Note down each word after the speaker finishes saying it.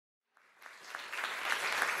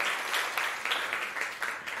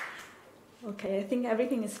Okay, I think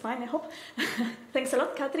everything is fine, I hope. Thanks a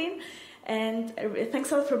lot, Catherine, and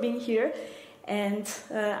thanks a lot for being here. And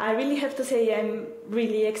I really have to say I'm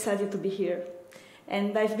really excited to be here.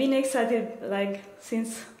 And I've been excited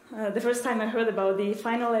since the first time I heard about the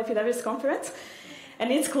final EpiDiverse Conference.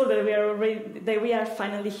 And it's cool that we are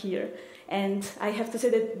finally here. And I have to say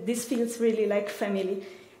that this feels really like family.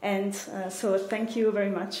 And so thank you very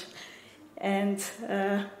much. And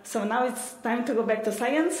so now it's time to go back to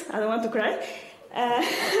science. I don't want to cry.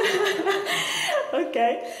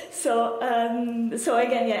 Okay. So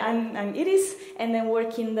again, yeah, I'm Iris, and I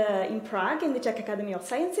work in Prague in the Czech Academy of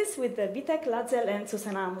Sciences with Vitek Ladzel and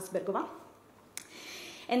Susana Musbergova.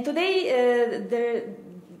 And today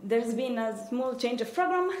there's been a small change of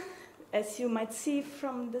program, as you might see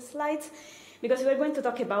from the slides, because we're going to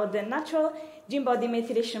talk about the natural gene body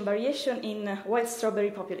methylation variation in wild strawberry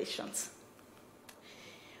populations.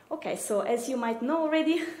 Okay, so as you might know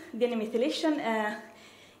already, DNA methylation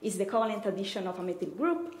is the covalent addition of a methyl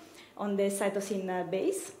group on the cytosine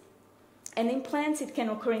base. And in plants, it can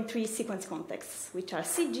occur in 3 sequence contexts, which are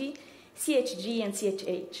CG, CHG, and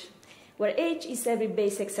CHH, where H is every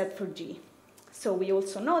base except for G. So we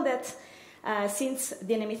also know that since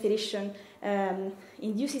DNA methylation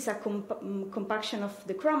induces a compaction of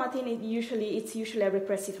the chromatin, it's usually a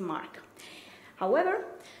repressive mark. However,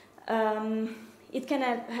 it can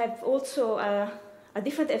have also a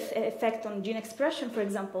different effect on gene expression, for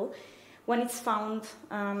example, when it's found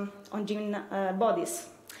on gene bodies.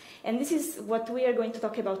 And this is what we are going to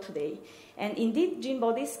talk about today. And indeed, gene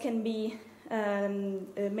bodies can be,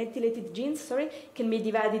 methylated genes, can be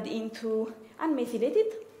divided into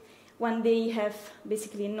unmethylated, when they have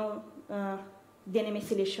basically no DNA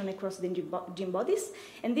methylation across the gene bodies.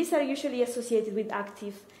 And these are usually associated with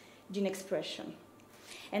active gene expression.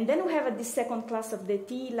 And then we have this second class of the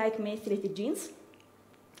T-like methylated genes,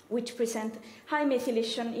 which present high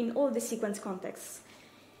methylation in all the sequence contexts.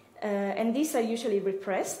 And these are usually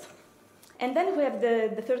repressed. And then we have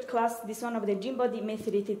the third class, this one of the gene body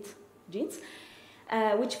methylated genes,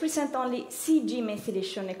 which present only CG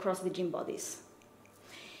methylation across the gene bodies.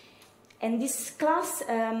 And this class,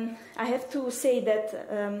 I have to say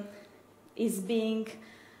that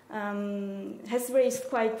has raised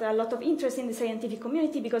quite a lot of interest in the scientific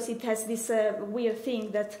community, because it has this weird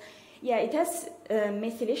thing that, yeah, it has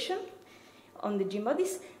methylation on the gene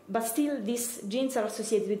bodies, but still these genes are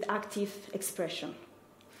associated with active expression.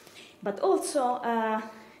 But also,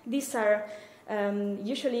 these are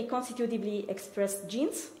usually constitutively expressed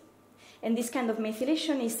genes, and this kind of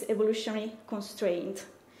methylation is evolutionarily constrained.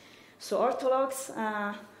 So orthologs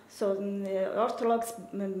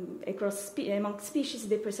among species,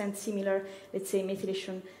 they present similar, let's say,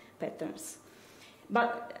 methylation patterns.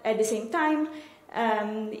 But at the same time,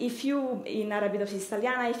 if you, in Arabidopsis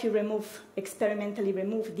thaliana, if you experimentally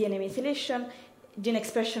remove DNA methylation, gene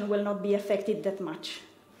expression will not be affected that much.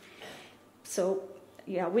 So,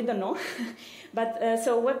 yeah, we don't know. But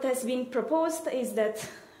so what has been proposed is that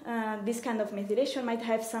this kind of methylation might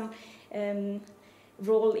have some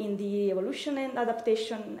role in the evolution and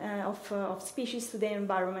adaptation of species to the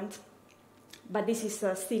environment. But this is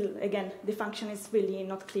still, again, the function is really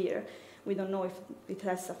not clear. We don't know if it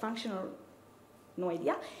has a function or no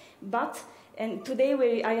idea. And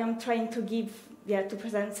today I am trying to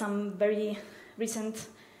present some very recent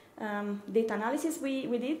data analysis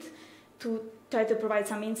we did to try to provide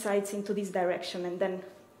some insights into this direction, and then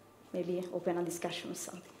maybe open a discussion or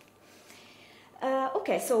something.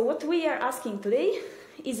 Okay, so what we are asking today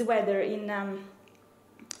is whether in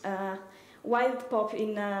the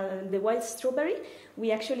wild strawberry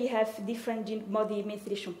we actually have different gene body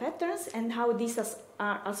methylation patterns, and how these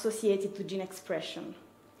are associated to gene expression.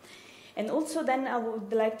 And also then I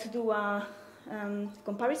would like to do a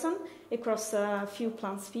comparison across a few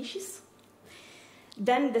plant species.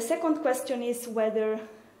 Then the second question is whether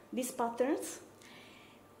these patterns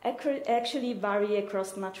actually vary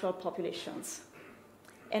across natural populations,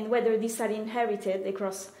 and whether these are inherited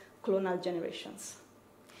across clonal generations.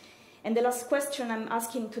 And the last question I'm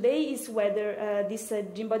asking today is whether these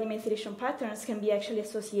gene body methylation patterns can be actually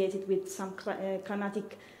associated with some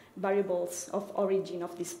climatic variables of origin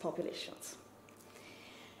of these populations.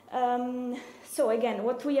 So again,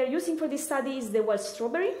 what we are using for this study is the wild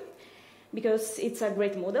strawberry, because it's a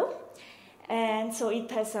great model. And so it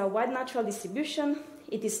has a wide natural distribution.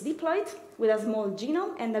 It is diploid with a small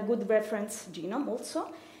genome and a good reference genome also,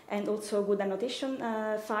 and also good annotation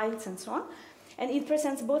files and so on. And it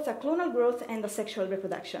presents both a clonal growth and a sexual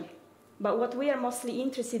reproduction. But what we are mostly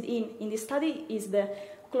interested in this study is the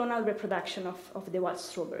clonal reproduction of the wild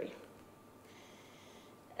strawberry.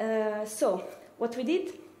 So what we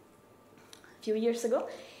did, few years ago,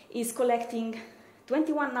 is collecting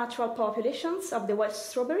 21 natural populations of the wild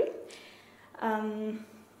strawberry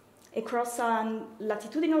across a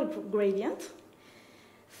latitudinal gradient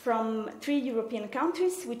from 3 European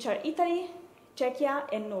countries, which are Italy, Czechia,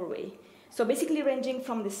 and Norway. So basically ranging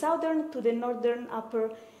from the southern to the northern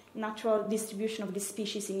upper natural distribution of this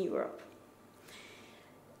species in Europe.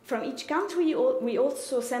 From each country, we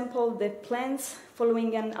also sampled the plants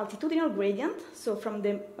following an altitudinal gradient, so from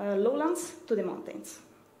the lowlands to the mountains.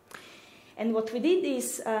 And what we did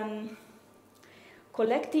is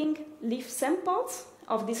collecting leaf samples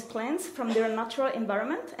of these plants from their natural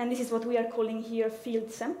environment, and this is what we are calling here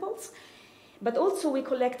field samples. But also we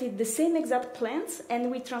collected the same exact plants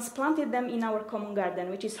and we transplanted them in our common garden,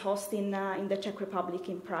 which is hosted in the Czech Republic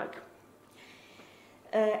in Prague.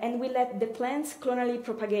 And we let the plants clonally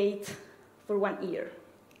propagate for 1 year.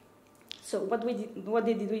 So what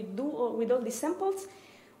did we do with all these samples?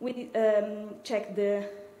 We checked the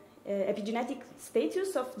epigenetic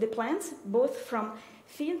status of the plants, both from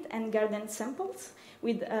field and garden samples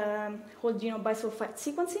with whole genome bisulfite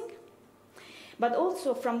sequencing. But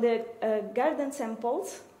also from the garden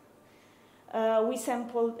samples, we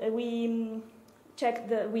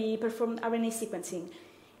performed RNA sequencing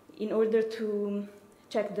in order to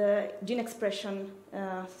check the gene expression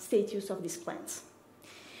status of these plants.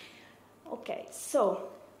 Okay, so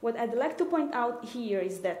what I'd like to point out here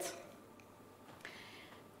is that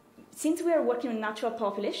since we are working in natural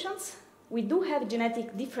populations, we do have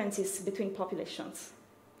genetic differences between populations.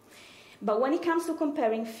 But when it comes to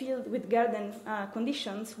comparing field with garden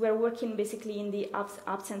conditions, we're working basically in the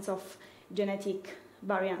absence of genetic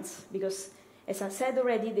variants because, as I said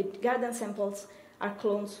already, the garden samples are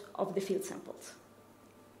clones of the field samples.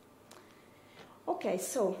 Okay,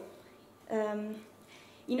 so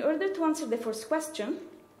in order to answer the first question,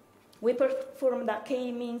 we performed a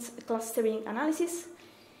k-means clustering analysis,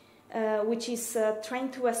 which is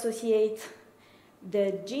trying to associate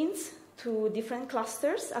the genes to different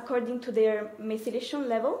clusters according to their methylation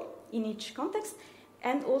level in each context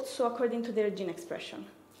and also according to their gene expression.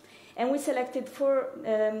 And we selected 4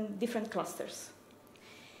 different clusters,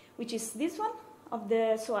 which is this one.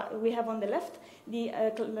 So we have on the left the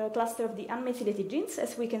cluster of the unmethylated genes.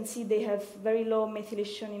 As we can see, they have very low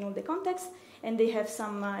methylation in all the contexts, and they have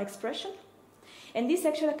some expression. And this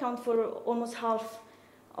actually accounts for almost half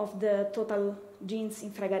of the total genes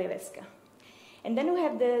in Fragaria vesca. And then we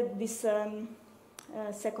have this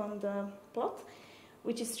second plot,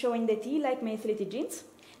 which is showing the T-like methylated genes.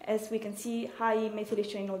 As we can see, high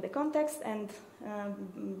methylation in all the contexts and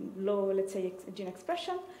low, let's say, gene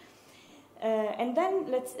expression. And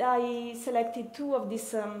then I selected 2 of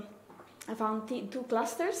these, I found 2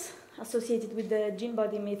 clusters associated with the gene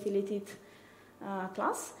body methylated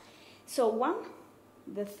class. So one,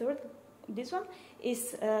 the third, this one,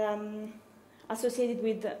 is associated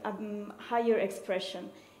with higher expression.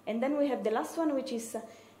 And then we have the last one, which is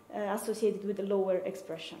associated with a lower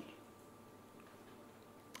expression.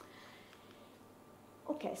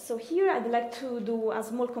 Okay, so here I'd like to do a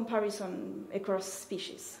small comparison across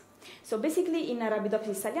species. So basically in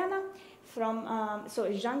Arabidopsis thaliana, from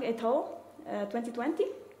Zhang et al. 2020,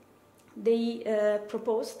 they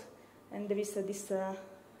proposed, and there is this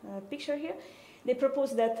picture here, they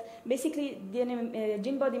proposed that basically the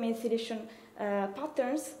gene body methylation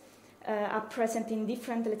patterns are present in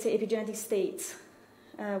different, let's say, epigenetic states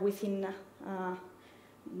within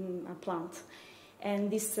a plant.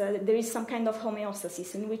 And this, there is some kind of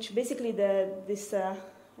homeostasis in which basically this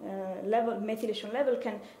methylation level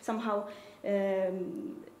can somehow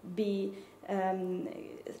be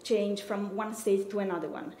changed from one state to another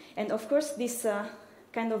one. And of course, this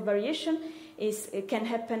kind of variation can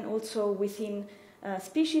happen also within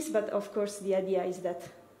species, but of course the idea is that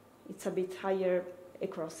it's a bit higher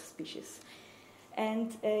across species.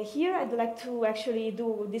 And here I'd like to actually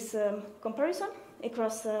do this comparison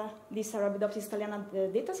across this Arabidopsis thaliana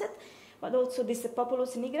dataset, but also this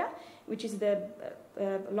Populus nigra, which is the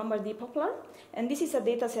Lombardy poplar. And this is a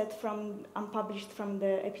dataset unpublished from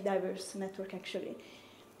the EpiDiverse Network, actually.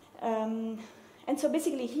 And so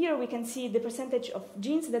basically here we can see the percentage of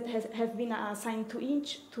genes that have been assigned to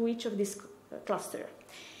each of this cluster.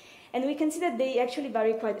 And we can see that they actually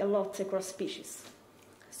vary quite a lot across species.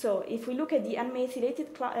 So if we look at the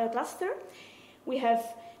unmethylated cluster, we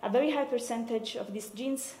have a very high percentage of these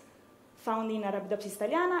genes found in Arabidopsis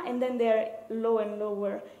thaliana, and then they're lower and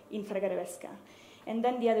lower in Fragaria vesca. And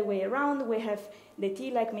then the other way around, we have the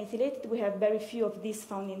T-like methylated, we have very few of these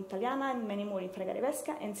found in thaliana and many more in Fragaria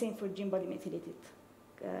vesca, and same for gene body methylated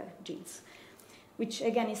genes, which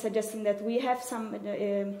again is suggesting that we have some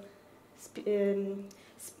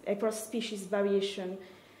across species variation,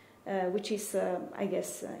 which is, I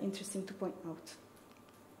guess, interesting to point out.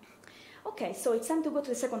 Okay, so it's time to go to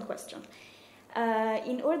the second question.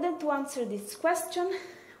 In order to answer this question,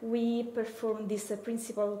 we performed this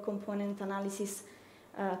principal component analysis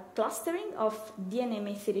clustering of DNA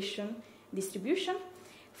methylation distribution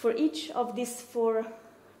for each of these 4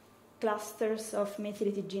 clusters of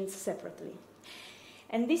methylated genes separately.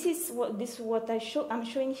 And this is what I'm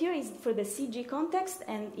showing here is for the CG context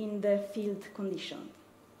and in the field condition.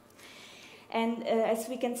 And as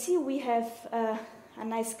we can see, we have a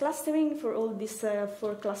nice clustering for all these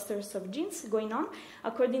 4 clusters of genes going on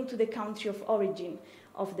according to the country of origin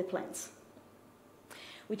of the plants,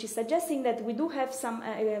 which is suggesting that we do have some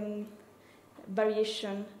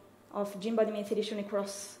variation of gene body methylation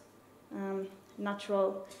across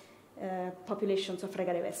natural populations of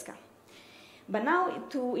Regadevesca. But now,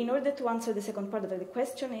 in order to answer the second part of the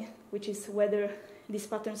question, which is whether these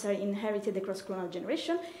patterns are inherited across clonal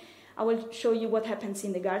generation, I will show you what happens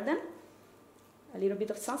in the garden. A little bit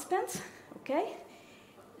of suspense, okay?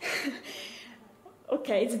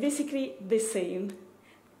 Okay, it's basically the same.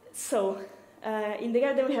 So, in the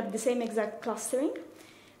garden we have the same exact clustering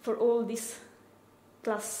for all these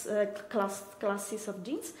classes of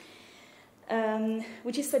genes,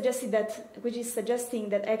 which is suggesting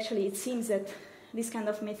that actually it seems that this kind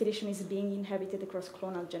of methylation is being inherited across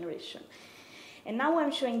clonal generation. And now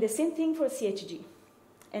I'm showing the same thing for CHG.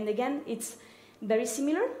 And again, it's very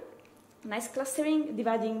similar. Nice clustering,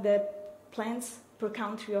 dividing the plants per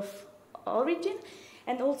country of origin,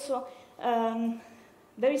 and also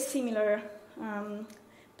very similar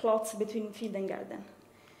plots between field and garden.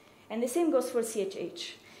 And the same goes for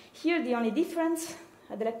CHH. Here, the only difference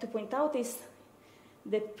I'd like to point out is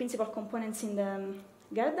the principal components in the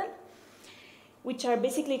garden, which are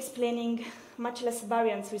basically explaining much less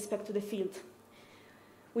variance with respect to the field,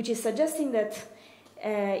 which is suggesting that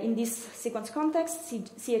in this sequence context,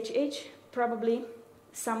 CHH, probably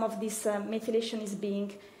some of this methylation is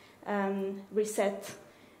being reset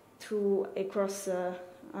across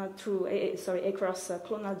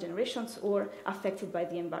clonal generations or affected by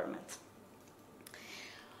the environment.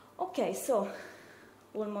 Okay, so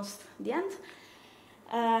almost the end.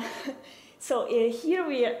 Here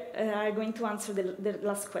we are going to answer the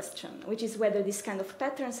last question, which is whether these kind of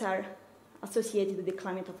patterns are associated with the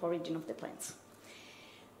climate of origin of the plants.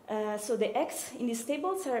 So the X in these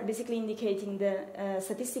tables are basically indicating the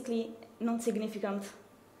statistically non-significant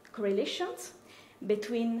correlations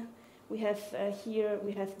between,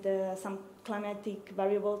 some climatic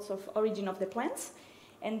variables of origin of the plants,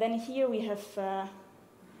 and then here we have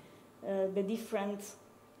the different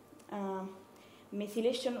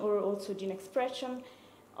methylation or also gene expression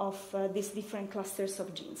of these different clusters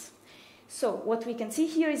of genes. So what we can see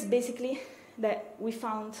here is basically that we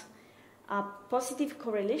found a positive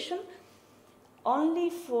correlation only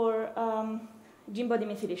for gene body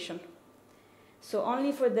methylation. So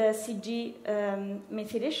only for the CG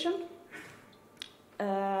methylation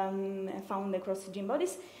found across gene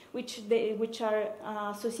bodies, which are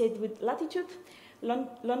associated with latitude,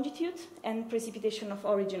 longitude, and precipitation of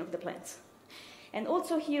origin of the plants. And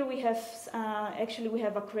also here we have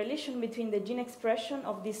a correlation between the gene expression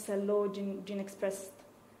of these low gene expressed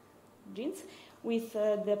genes with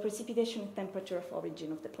the precipitation temperature of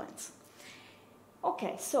origin of the plants.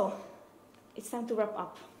 Okay, so it's time to wrap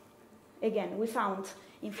up. Again, we found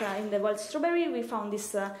in the wild strawberry, we found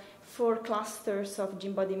these 4 clusters of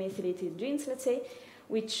gene body methylated genes, let's say,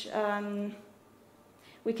 which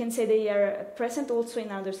we can say they are present also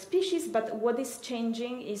in other species, but what is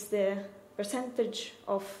changing is the percentage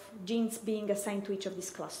of genes being assigned to each of these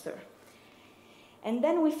clusters. And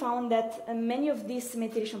then we found that many of these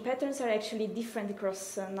methylation patterns are actually different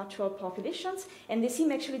across natural populations, and they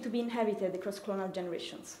seem actually to be inherited across clonal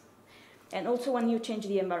generations. And also when you change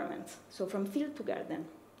the environment, so from field to garden.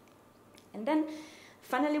 And then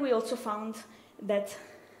finally we also found that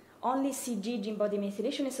only CG gene body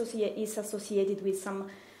methylation is associated with some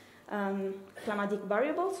climatic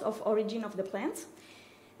variables of origin of the plants,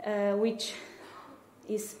 which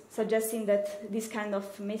is suggesting that this kind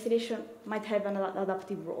of methylation might have an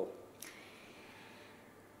adaptive role.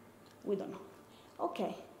 We don't know.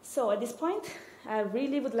 Okay, so at this point, I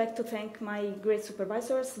really would like to thank my great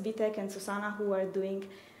supervisors, Vitek and Susanna, who are doing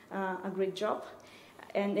a great job.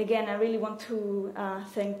 And again, I really want to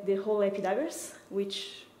thank the whole EpiDiverse,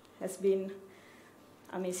 which has been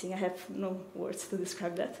amazing. I have no words to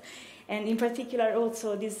describe that. And in particular,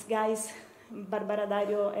 also these guys, Barbara,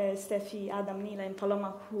 Dario, Steffi, Adam, Nila, and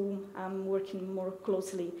Paloma, whom I'm working more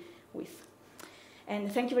closely with.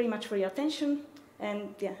 And thank you very much for your attention.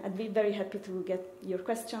 And yeah, I'd be very happy to get your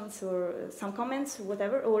questions or some comments,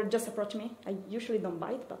 whatever, or just approach me. I usually don't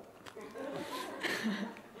bite, but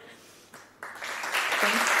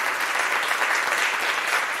thanks.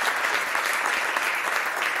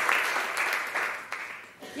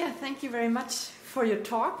 Yeah, thank you very much for your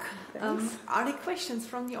talk. Are there questions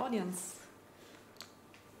from the audience?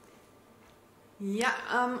 Yeah,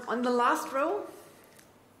 on the last row.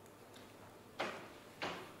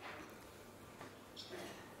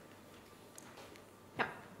 Yeah.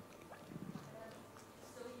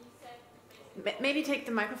 Maybe take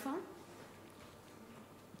the microphone.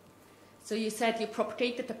 So you said you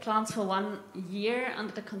propagated the plants for 1 year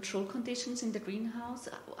under the control conditions in the greenhouse.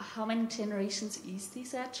 How many generations is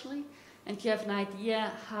this actually? And do you have an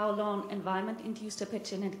idea how long environment-induced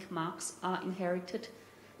epigenetic marks are inherited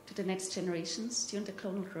to the next generations during the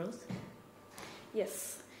clonal growth?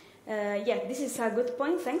 Yes. Yeah, this is a good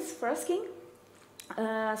point. Thanks for asking.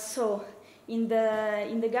 So in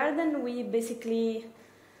the garden, we basically,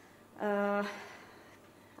 I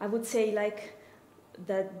would say, like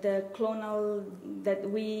that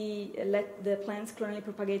we let the plants clonally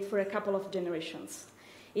propagate for a couple of generations.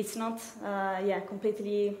 It's not,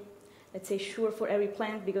 completely, let's say, sure for every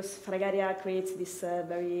plant because Fragaria creates this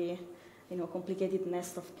very, complicated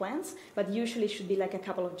nest of plants, but usually it should be like a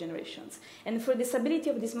couple of generations. And for the stability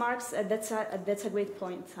of these marks, that's a great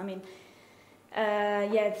point. I mean,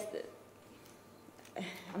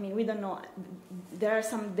 we don't know. There is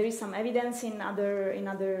some evidence in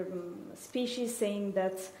other species saying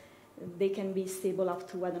that they can be stable up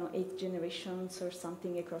to 8 generations or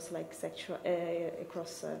something across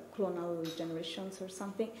clonal generations or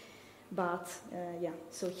something. But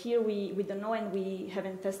so here we don't know and we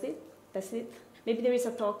haven't tested it. Maybe there is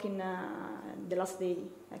a talk in the last day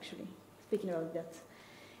actually speaking about that.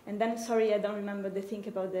 And then sorry, I don't remember the thing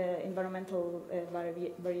about the environmental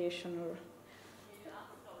variation or.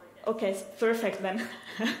 Okay, perfect then.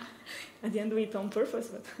 I didn't do it on purpose,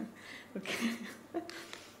 but okay.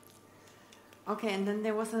 Okay, and then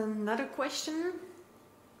there was another question.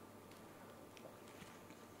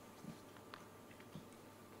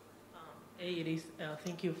 Hey, it is.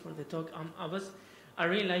 Thank you for the talk. I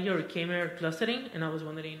really like your K-mer clustering, and I was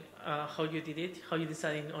wondering how you did it. How you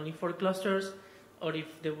decided only 4 clusters, or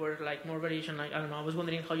if there were like more variation. Like I don't know. I was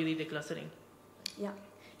wondering how you did the clustering. Yeah.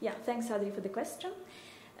 Thanks, Adri, for the question.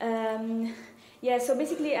 So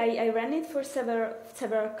basically I ran it for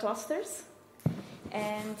several clusters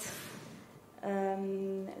and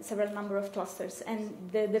several number of clusters. And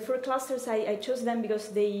the 4 clusters, I chose them because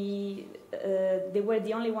they were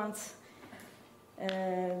the only ones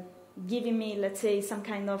giving me, let's say, some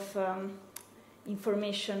kind of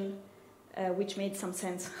information which made some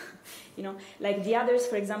sense. Like the others,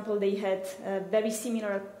 for example, they had very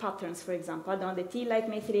similar patterns, for example. I don't know, the T-like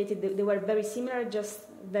methylated, they were very similar, just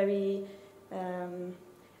very,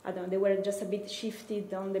 they were just a bit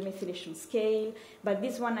shifted on the methylation scale. But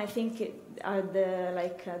this one, I think, are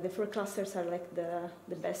the 4 clusters are like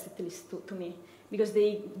the best, at least to me, because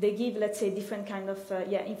they give, let's say, different kind of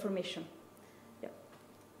information.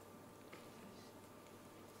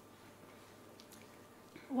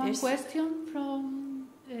 One question from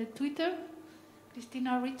Twitter.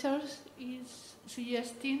 Christina Richards is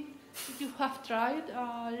suggesting if you have tried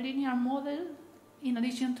a linear model in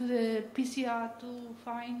addition to the PCR to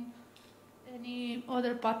find any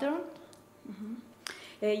other pattern. Mm-hmm.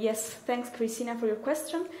 Yes, thanks, Christina, for your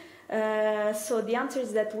question. So the answer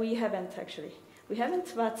is that we haven't, actually. We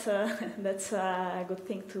haven't, but that's a good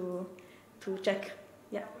thing to check.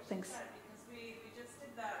 Yeah, thanks. Because we just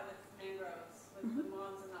did that with mangroves, with the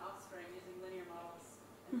moms and the offspring using linear models,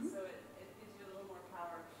 and so it gives you a little more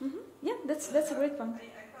power. Mm-hmm. Yeah, that's a great point.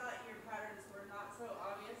 I thought your patterns were not so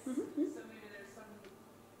obvious, so maybe there's some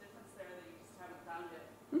difference there that you just haven't found yet.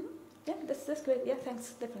 Mm-hmm. Yeah, that's great. Yeah,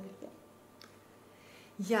 thanks, definitely.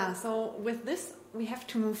 Yeah, so with this, we have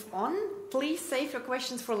to move on. Please save your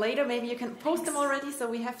questions for later. Maybe you can post them already so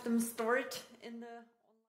we have them stored in the